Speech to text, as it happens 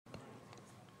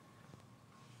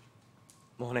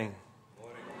Morning.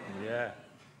 Morning. Yeah.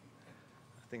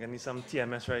 I think I need some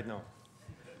TMS right now.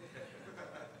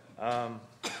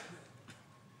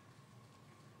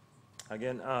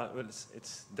 Again, well,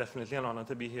 it's definitely an honor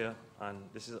to be here, and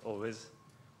this is always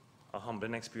a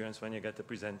humbling experience when you get to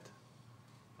present,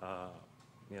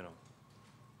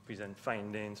 present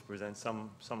findings, present some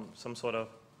sort of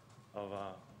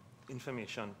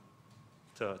information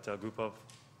to a group of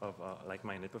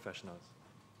like-minded professionals.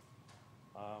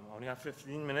 I only have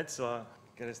 15 minutes, so I'll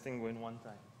get this thing going one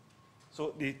time.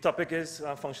 So the topic is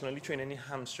functionally training the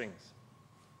hamstrings.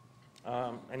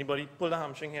 Anybody pulled a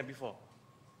hamstring here before?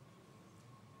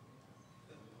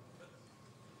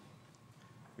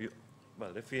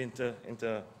 Well, if we're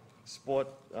into sport,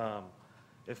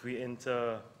 if we're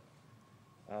into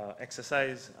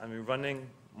exercise and we're running,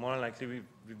 more than likely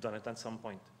we've done it at some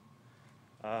point.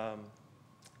 What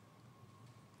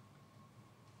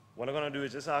I'm going to do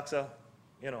is just ask a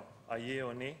yay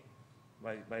or nay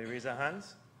by raise of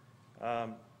hands.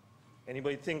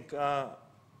 Anybody think the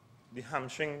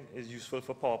hamstring is useful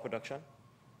for power production?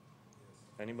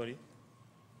 Yes. Anybody?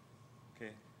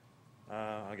 Okay.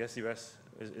 I guess the rest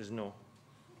is no.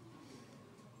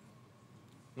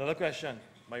 Another question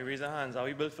by raise of hands. Are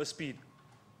we built for speed?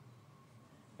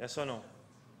 Yes or no?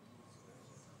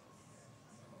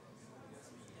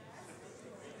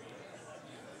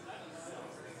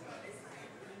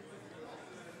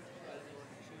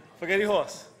 Forget the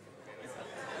horse.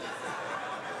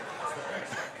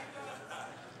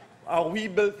 Are we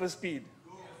built for speed?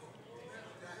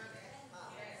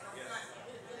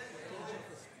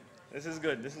 This is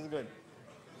good. This is good.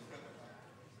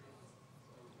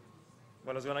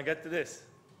 But I was going to get to this.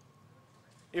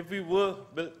 If we were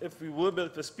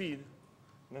built for speed,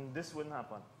 then this wouldn't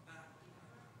happen.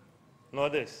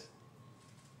 Nor this.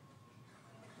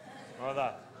 Nor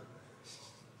that.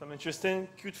 Some interesting,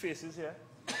 cute faces here.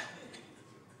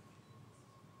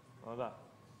 Nor that.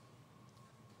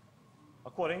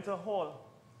 According to Hall,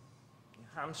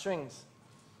 hamstrings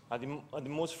are the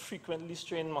most frequently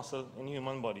strained muscle in the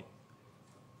human body.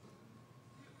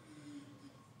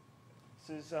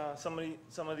 This is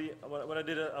what I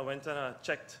did, I went and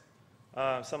checked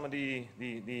some of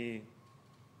the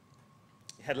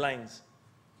headlines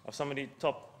of some of the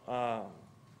top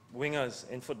wingers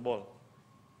in football.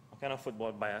 I'm kind of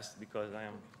football biased because I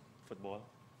am football.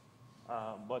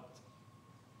 But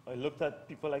I looked at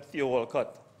people like Theo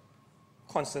Walcott,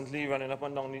 constantly running up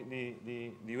and down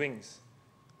the wings,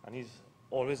 and he's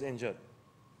always injured.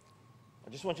 I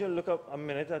just want you to look up a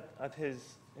minute at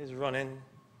his running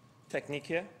technique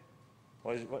here,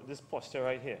 or this posture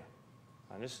right here,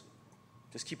 and just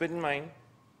keep it in mind,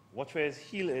 watch where his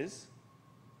heel is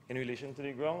in relation to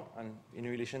the ground and in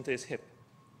relation to his hip.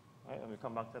 Right, and we'll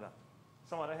come back to that.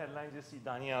 Some other headlines you see: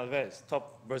 Dani Alves,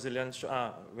 top Brazilian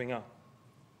winger,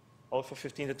 out for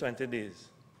 15 to 20 days.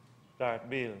 Gareth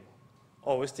Bale,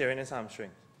 always tearing his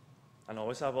hamstring, and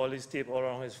always have all this tape all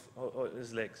around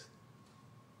his legs,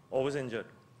 always injured.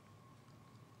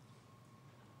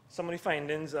 Some of the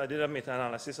findings, I did a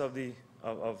meta-analysis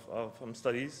of some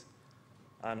studies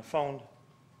and found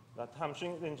that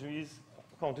hamstring injuries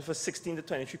accounted for 16 to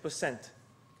 23%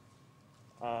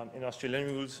 in Australian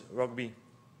rules rugby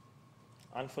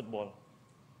and football.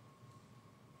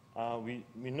 We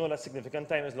know that significant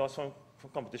time is lost from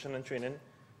competition and training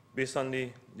based on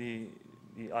the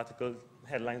article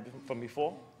headlines from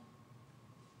before.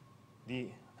 The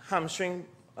hamstring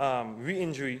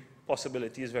re-injury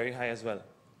possibility is very high as well.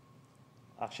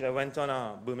 Actually, I went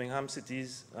on Birmingham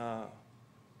City's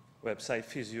website,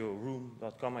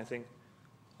 physioroom.com, I think,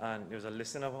 and there was a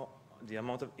listing of the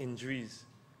amount of injuries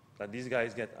that these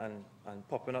guys get, and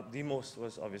popping up the most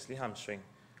was obviously hamstring.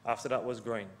 After that was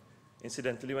groin.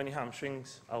 Incidentally, when the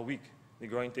hamstrings are weak, the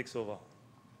groin takes over.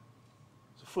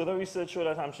 So further research showed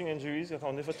that hamstring injuries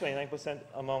accounted for 29%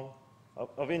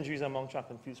 of injuries among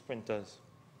track and field sprinters.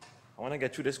 I want to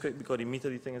get through this quick because the meat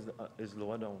of the thing is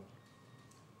lower down.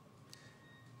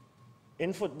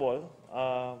 In football,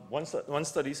 one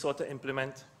study sought to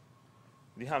implement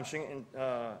the hamstring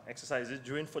exercises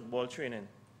during football training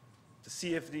to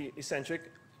see if the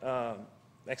eccentric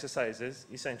exercises,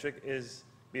 eccentric is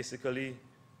basically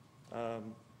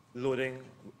loading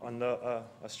under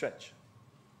a stretch.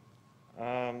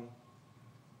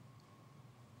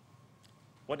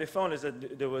 What they found is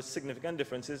that there were significant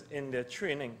differences in their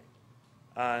training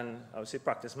and I would say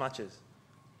practice matches.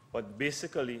 But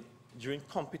basically, during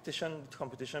competition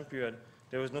period,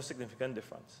 there was no significant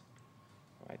difference,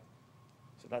 right?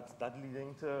 So that's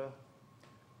leading to,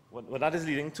 what that is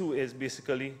leading to is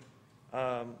basically,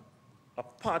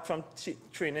 apart from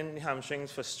training the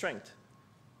hamstrings for strength,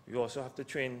 you also have to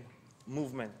train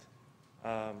movement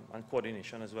and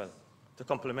coordination as well to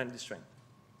complement the strength.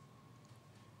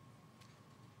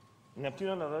 Neptune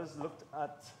and others looked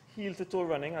at heel-to-toe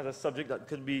running as a subject that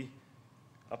could be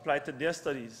applied to their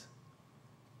studies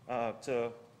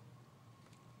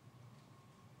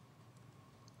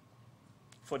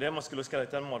for their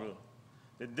musculoskeletal model.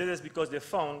 They did this because they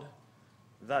found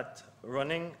that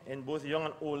running in both young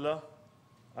and older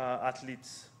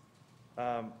athletes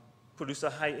produced a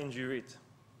high injury rate,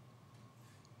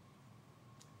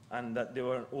 and that there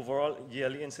were an overall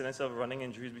yearly incidence of running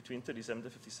injuries between 37 to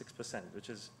 56%, which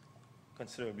is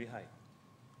considerably high.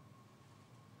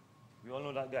 We all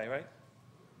know that guy, right?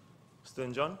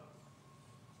 Stern John.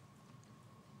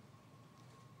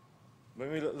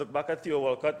 When we look back at Theo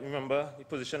Walcott, remember the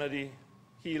position of the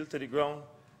heel to the ground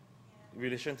in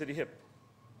relation to the hip.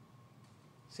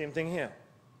 Same thing here.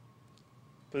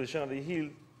 Position of the heel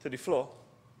to the floor,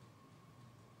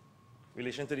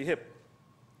 relation to the hip.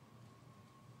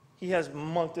 He has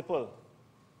multiple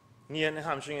knee and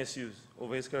hamstring issues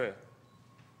over his career.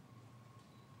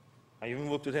 I even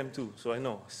worked with him too, so I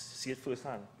know, see it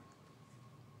firsthand.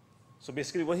 So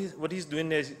basically what he's doing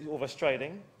there is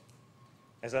overstriding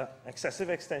as an excessive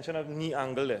extension of knee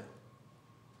angle there.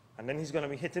 And then he's going to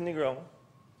be hitting the ground,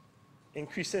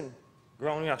 increasing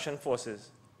ground reaction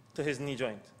forces to his knee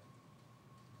joint.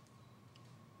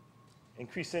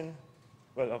 Increasing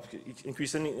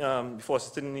the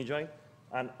forces to the knee joint,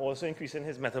 and also increasing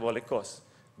his metabolic costs.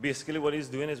 Basically what he's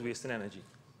doing is wasting energy.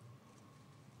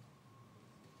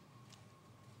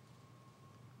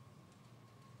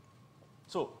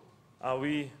 So, I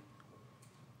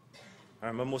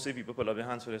remember most of the people put up their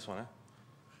hands for this one.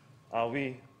 Are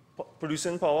we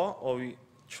producing power, or are we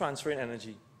transferring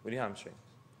energy with the hamstrings?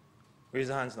 Raise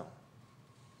the hands now.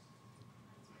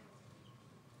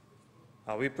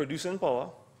 Are we producing power,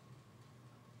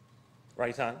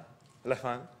 right hand, left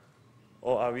hand,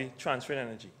 or are we transferring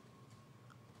energy?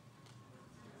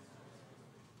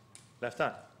 Left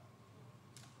hand.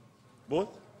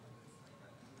 Both?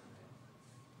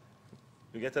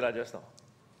 We get to that just now.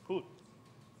 Cool.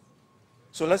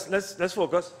 So let's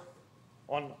focus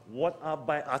on what are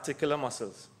biarticular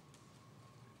muscles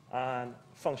and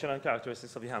functional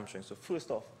characteristics of the hamstring. So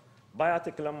first off,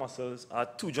 biarticular muscles are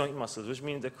two joint muscles, which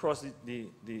means they cross the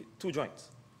two joints.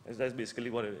 That's basically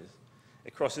what it is.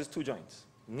 It crosses two joints,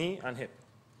 knee and hip.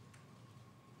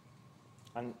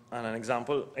 And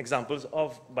examples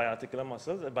of biarticular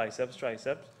muscles are biceps,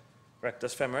 triceps,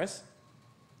 rectus femoris,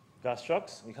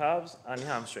 gastrocs, the calves, and the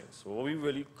hamstrings. So what we're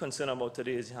really concerned about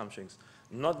today is the hamstrings.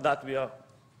 Not that we are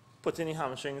putting the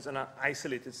hamstrings in an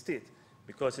isolated state,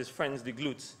 because his friends, the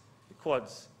glutes, the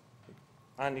quads,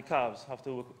 and the calves have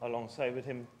to work alongside with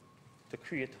him to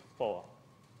create power.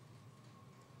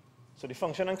 So the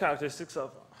function and characteristics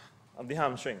of the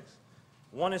hamstrings.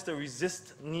 One is to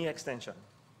resist knee extension.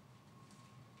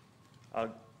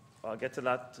 I'll get to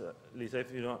that later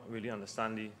if you don't really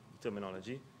understand the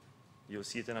terminology. You'll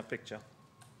see it in a picture.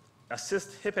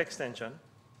 Assist hip extension.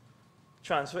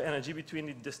 Transfer energy between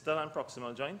the distal and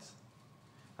proximal joints.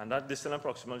 And that distal and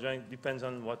proximal joint depends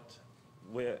on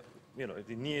where, if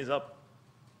the knee is up,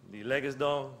 the leg is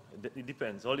down, it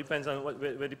depends. All depends on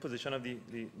where the position of the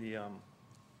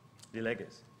leg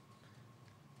is.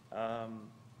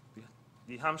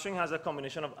 The hamstring has a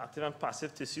combination of active and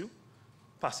passive tissue.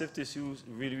 Passive tissue is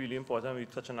really, really important. We'll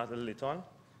touch on that a little later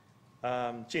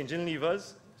on. Changing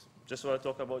levers, just what I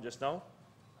talked about just now.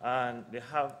 And the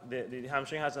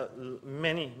hamstring has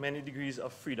many, many degrees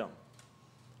of freedom.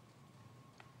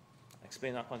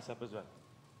 Explain that concept as well.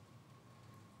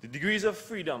 The degrees of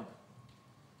freedom,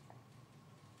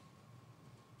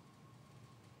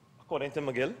 according to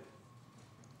McGill,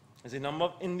 is the number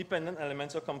of independent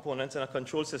elements or components in a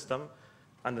control system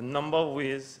and the number of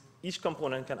ways each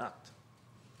component can act.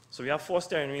 So we have 4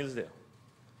 steering wheels there.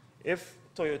 If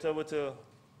Toyota were to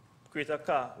create a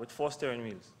car with 4 steering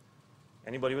wheels,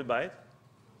 anybody would buy it?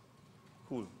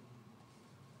 Cool.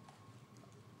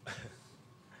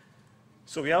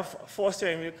 So we have 4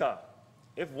 steering wheel car.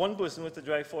 If one person were to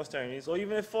drive 4 steering wheels, or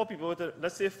even if 4 people were to,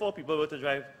 let's say 4 people were to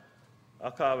drive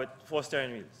a car with 4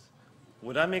 steering wheels,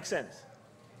 would that make sense?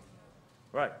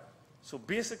 Right. So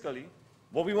basically,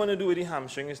 what we want to do with the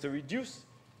hamstring is to reduce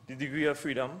the degree of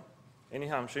freedom in the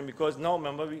hamstring, because now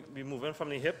remember we're moving from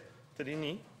the hip to the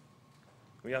knee.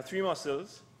 We have 3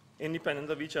 muscles independent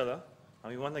of each other,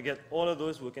 and we want to get all of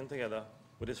those working together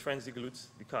with his friends, the glutes,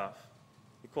 the calf,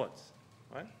 the quads,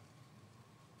 right?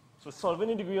 So solving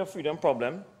the degree of freedom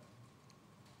problem,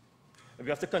 we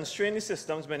have to constrain the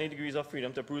system's many degrees of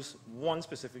freedom to produce one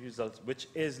specific result, which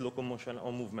is locomotion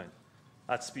or movement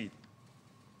at speed.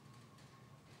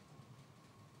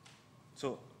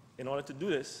 So in order to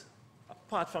do this,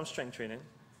 apart from strength training,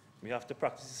 we have to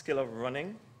practice the skill of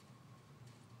running,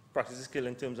 practice the skill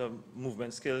in terms of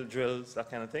movement skill, drills,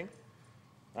 that kind of thing.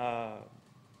 For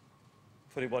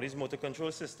the body's motor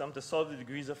control system to solve the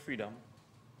degrees of freedom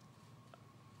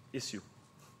issue.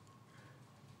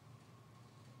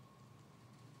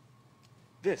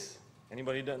 This,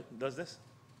 anybody does this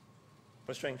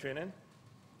for strength training?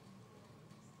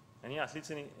 Any athletes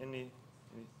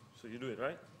so you do it,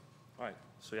 right? All right,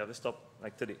 so you have to stop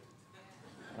like today.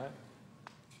 All right?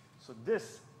 So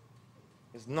this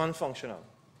is non-functional.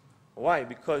 Why?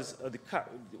 Because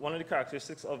one of the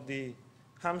characteristics of the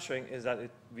hamstring is that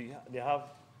they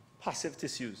have passive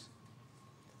tissues.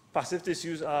 Passive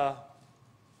tissues are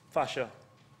fascia.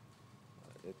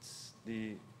 It's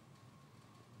the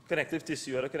connective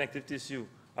tissue or the connective tissue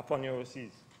upon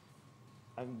neuroses.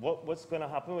 And what's going to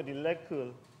happen with the leg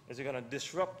curl is you're going to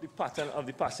disrupt the pattern of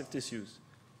the passive tissues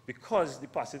because the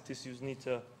passive tissues need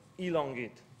to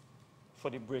elongate for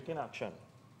the braking action.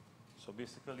 So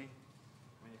basically,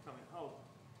 when you're coming out,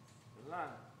 you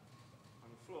land on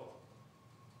the floor,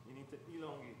 you need to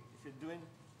elongate. If you're doing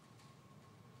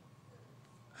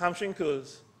hamstring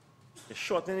curls, you're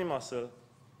shortening the muscle,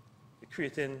 you're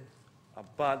creating a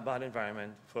bad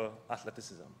environment for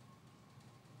athleticism.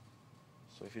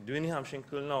 So if you're doing the hamstring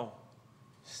curl now,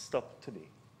 stop today.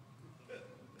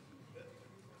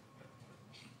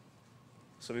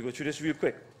 So we go through this real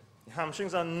quick. The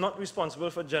hamstrings are not responsible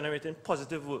for generating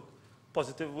positive work.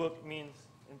 Positive work means,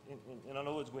 in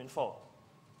other words, going forward.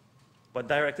 But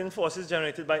directing forces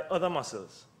generated by other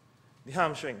muscles. The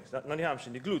hamstrings, not the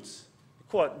hamstring, the glutes,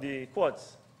 the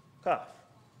quads, calf.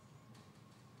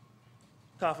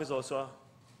 Calf is also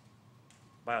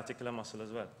a biarticular muscle as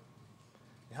well.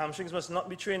 The hamstrings must not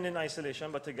be trained in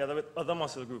isolation, but together with other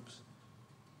muscle groups.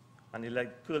 And the leg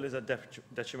curl is a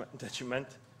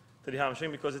detriment to the hamstring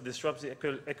because it disrupts the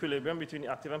equilibrium between the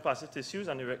active and passive tissues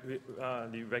and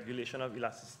the regulation of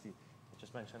elasticity. I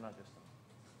just mentioned that just now.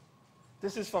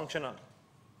 This is functional.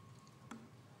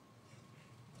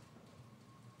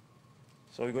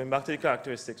 So we're going back to the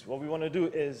characteristics. What we want to do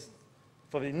is,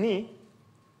 for the knee,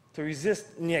 to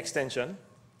resist knee extension,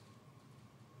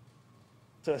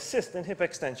 to assist in hip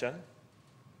extension,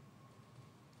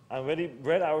 and where the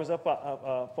red arrows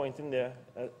are pointing there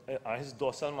are his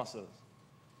dorsal muscles.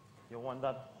 You want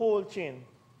that whole chain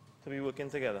to be working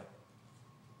together.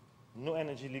 No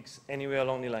energy leaks anywhere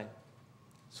along the line.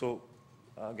 So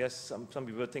I guess some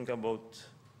people think about,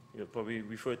 you'll probably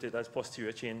refer to it as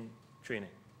posterior chain training.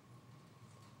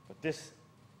 But this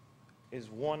is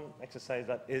one exercise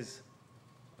that is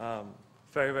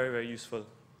very useful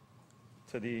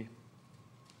to the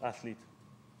athlete.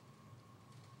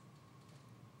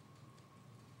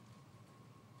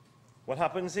 What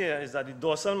happens here is that the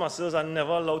dorsal muscles are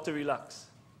never allowed to relax.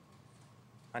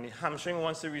 And the hamstring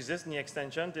wants to resist knee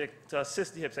extension to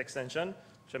assist the hips extension,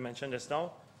 which I mentioned just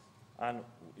now. And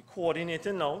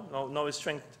coordinating now is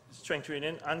strength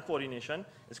training and coordination.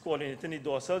 It's coordinating the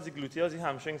dorsals, the gluteals, the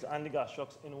hamstrings, and the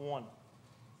gastrocs in one.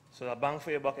 So a bang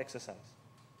for your buck exercise.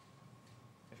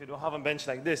 If you don't have a bench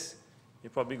like this, you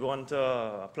probably go onto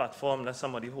a platform, let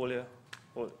somebody hold you,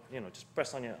 just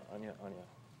press on your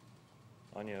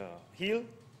heel,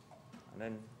 and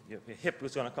then your hip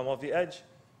is going to come off the edge,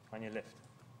 and you lift.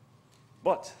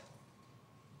 But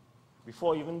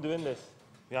before even doing this,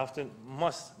 you have to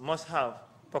must have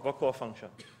proper core function.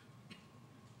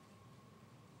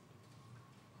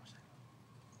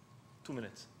 2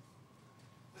 minutes.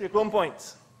 Take home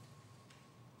points.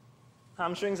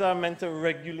 Hamstrings are meant to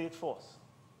regulate force.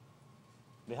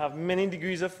 They have many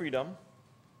degrees of freedom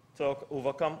to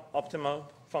overcome optimal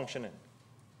functioning.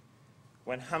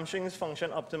 When hamstrings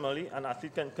function optimally, an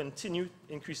athlete can continue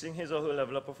increasing his or her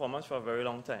level of performance for a very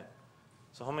long time.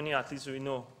 So how many athletes do we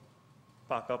know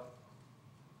pack up,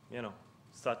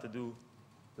 start to do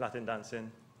Latin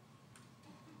dancing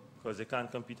because they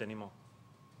can't compete anymore?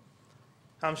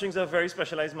 Hamstrings are very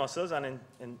specialized muscles, and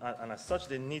as such,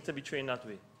 they need to be trained that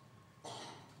way.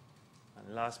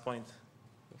 And last point,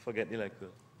 forget the leg curl.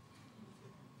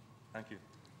 Thank you.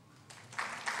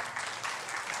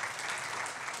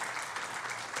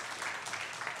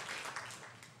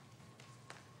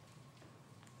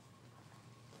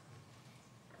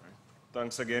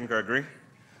 Thanks again, Gregory.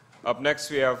 Up next,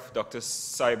 we have Dr.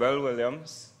 Cybele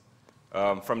Williams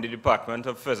from the Department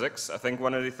of Physics. I think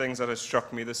one of the things that has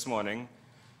struck me this morning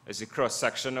is the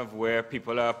cross-section of where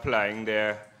people are applying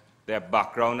their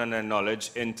background and their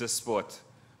knowledge into sport.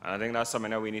 And I think that's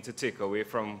something that we need to take away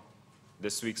from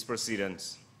this week's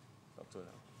proceedings. Dr.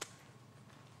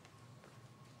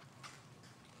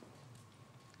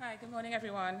 Hi, good morning,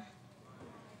 everyone.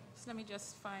 So let me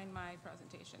just find my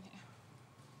presentation here.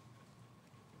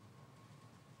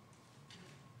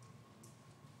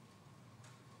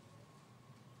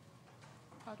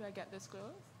 How do I get this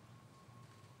closed?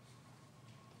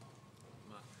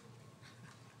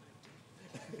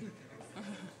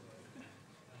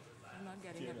 I'm not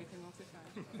getting everything off the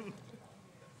time.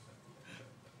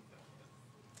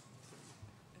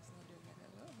 It's not doing it.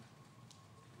 Hello.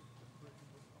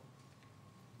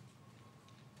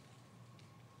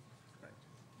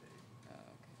 Oh,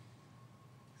 okay.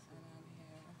 So now I'm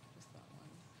here, just that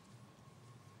one.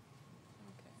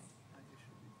 Okay.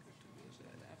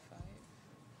 Visual F5.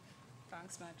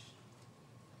 Thanks much.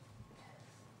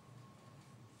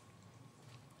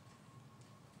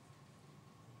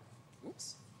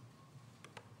 Oops.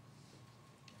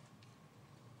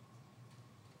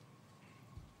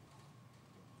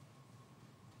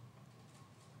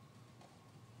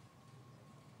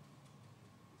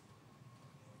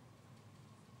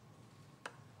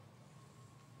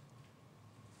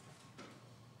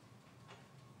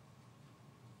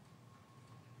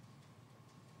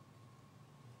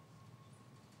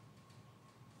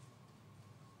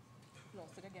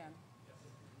 Lost it again.